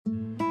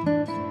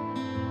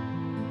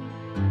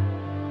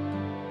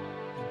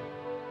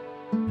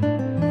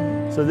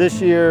So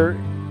this year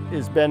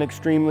has been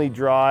extremely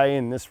dry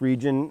in this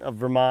region of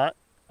Vermont.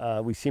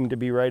 We seem to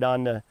be right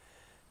on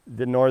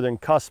the northern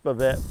cusp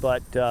of it,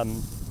 but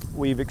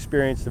we've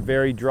experienced a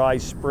very dry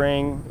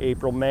spring,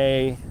 April,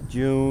 May,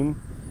 June.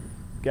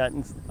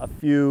 Gotten a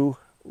few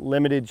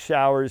limited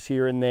showers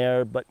here and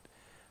there, but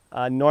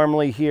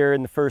normally here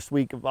in the first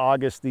week of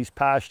August, these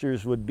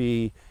pastures would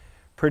be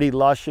pretty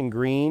lush and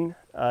green.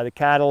 The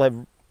cattle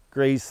have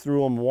grazed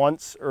through them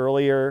once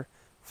earlier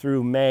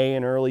through May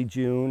and early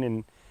June,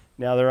 and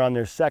now they're on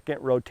their second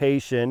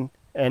rotation,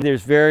 and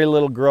there's very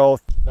little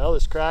growth. Well,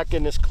 this crack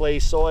in this clay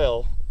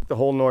soil, the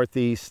whole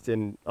Northeast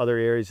and other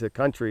areas of the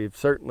country have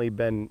certainly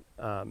been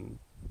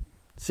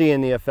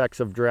seeing the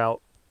effects of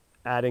drought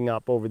adding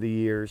up over the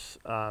years.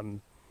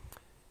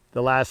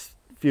 The last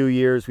few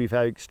years we've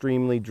had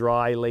extremely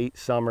dry late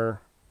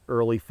summer,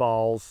 early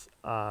falls.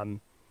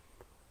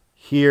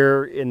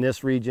 Here in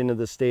this region of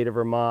the state of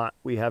Vermont,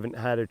 we haven't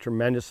had a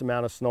tremendous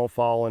amount of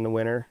snowfall in the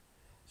winter,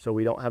 so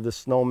we don't have the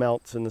snow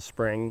melts in the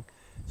spring.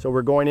 So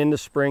we're going into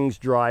springs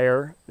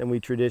drier than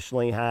we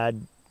traditionally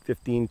had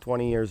 15,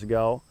 20 years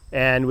ago.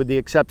 And with the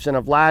exception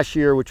of last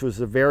year, which was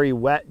a very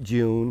wet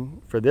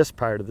June for this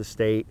part of the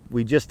state,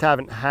 we just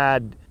haven't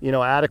had,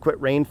 adequate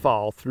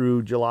rainfall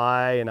through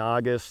July and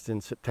August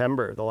and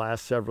September the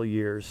last several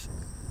years.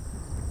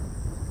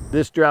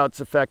 This drought's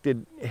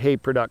affected hay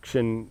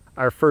production.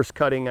 Our first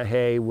cutting of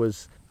hay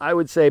was, I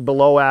would say,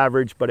 below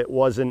average, but it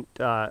wasn't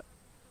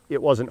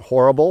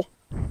horrible.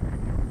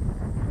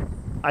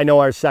 I know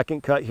our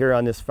second cut here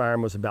on this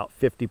farm was about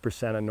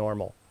 50% of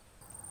normal.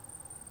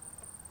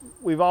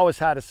 We've always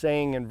had a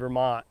saying in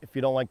Vermont, if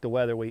you don't like the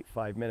weather, wait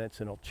 5 minutes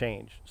and it'll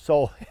change.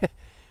 So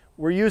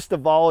we're used to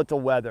volatile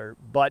weather,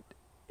 but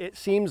it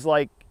seems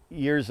like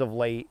years of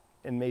late,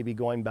 and maybe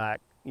going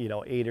back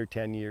 8 or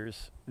 10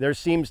 years, there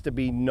seems to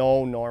be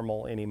no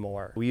normal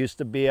anymore. We used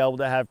to be able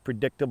to have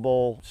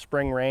predictable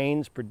spring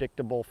rains,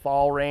 predictable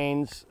fall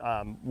rains,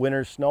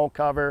 winter snow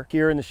cover.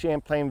 Here in the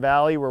Champlain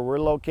Valley, where we're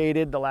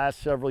located, the last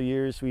several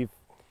years we've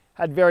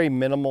had very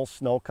minimal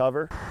snow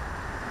cover.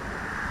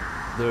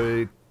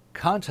 The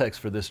context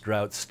for this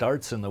drought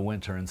starts in the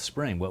winter and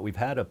spring. What we've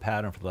had a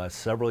pattern for the last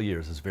several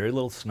years is very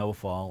little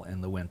snowfall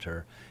in the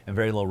winter and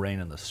very little rain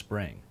in the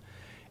spring.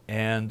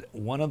 And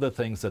one of the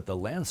things that the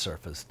land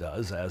surface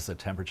does as the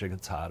temperature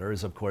gets hotter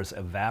is, of course,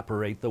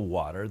 evaporate the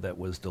water that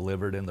was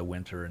delivered in the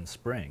winter and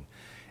spring.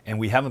 And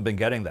we haven't been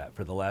getting that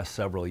for the last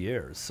several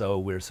years. So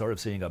we're sort of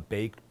seeing a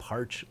baked,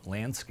 parched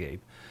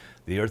landscape.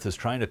 The earth is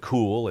trying to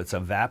cool, it's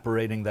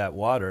evaporating that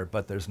water,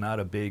 but there's not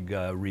a big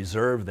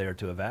reserve there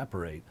to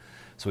evaporate.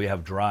 So we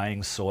have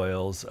drying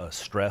soils,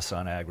 stress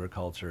on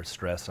agriculture,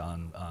 stress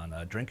on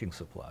drinking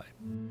supply.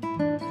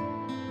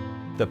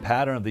 The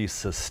pattern of these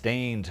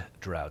sustained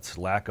droughts,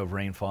 lack of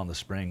rainfall in the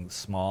spring,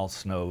 small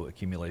snow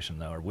accumulation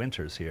in our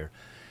winters here,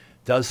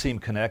 does seem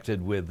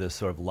connected with this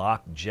sort of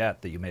locked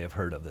jet that you may have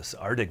heard of, this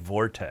Arctic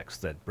vortex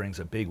that brings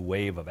a big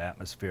wave of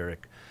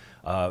atmospheric,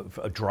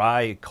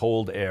 dry,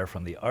 cold air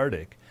from the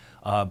Arctic.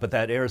 But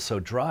that air is so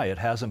dry, it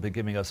hasn't been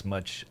giving us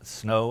much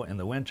snow in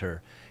the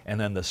winter, and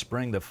then the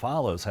spring that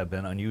follows have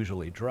been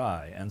unusually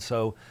dry. And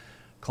so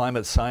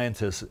climate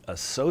scientists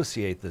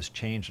associate this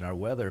change in our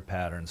weather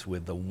patterns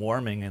with the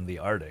warming in the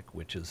Arctic,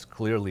 which is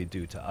clearly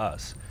due to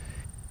us.